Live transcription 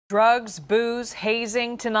Drugs, booze,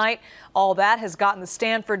 hazing tonight. All that has gotten the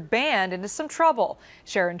Stanford band into some trouble.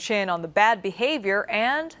 Sharon Chin on the bad behavior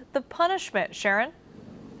and the punishment. Sharon?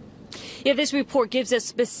 Yeah, this report gives a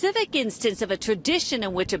specific instance of a tradition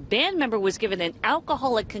in which a band member was given an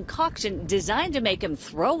alcoholic concoction designed to make him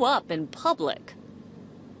throw up in public.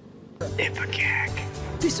 Ipecac.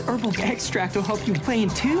 This herbal extract will help you play in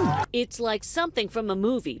tune. It's like something from a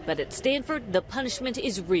movie, but at Stanford, the punishment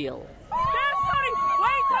is real.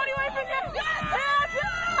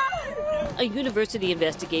 A university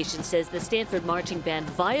investigation says the Stanford marching band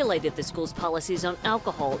violated the school's policies on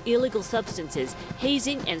alcohol, illegal substances,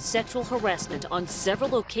 hazing, and sexual harassment on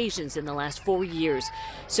several occasions in the last 4 years.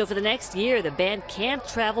 So for the next year, the band can't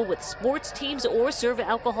travel with sports teams or serve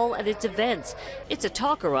alcohol at its events. It's a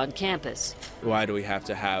talker on campus. Why do we have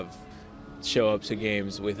to show up to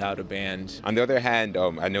games without a band? On the other hand,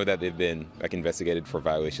 I know that they've been investigated for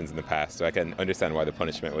violations in the past, so I can understand why the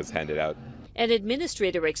punishment was handed out. An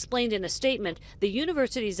administrator explained in a statement the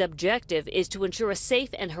university's objective is to ensure a safe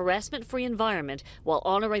and harassment-free environment while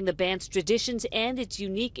honoring the band's traditions and its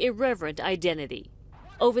unique irreverent identity.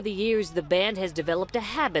 Over the years, the band has developed a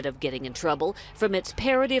habit of getting in trouble, from its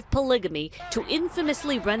parody of polygamy to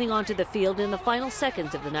infamously running onto the field in the final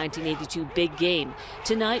seconds of the 1982 big game.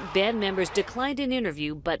 Tonight, band members declined an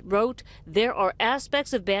interview but wrote, "There are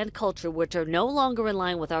aspects of band culture which are no longer in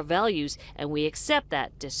line with our values, and we accept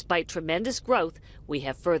that despite tremendous growth, we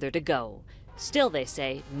have further to go." Still, they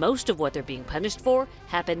say, most of what they're being punished for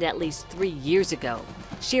happened at least 3 years ago.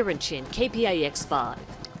 Sharon Chin, KPIX 5.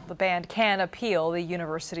 The band can appeal the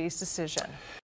university's decision.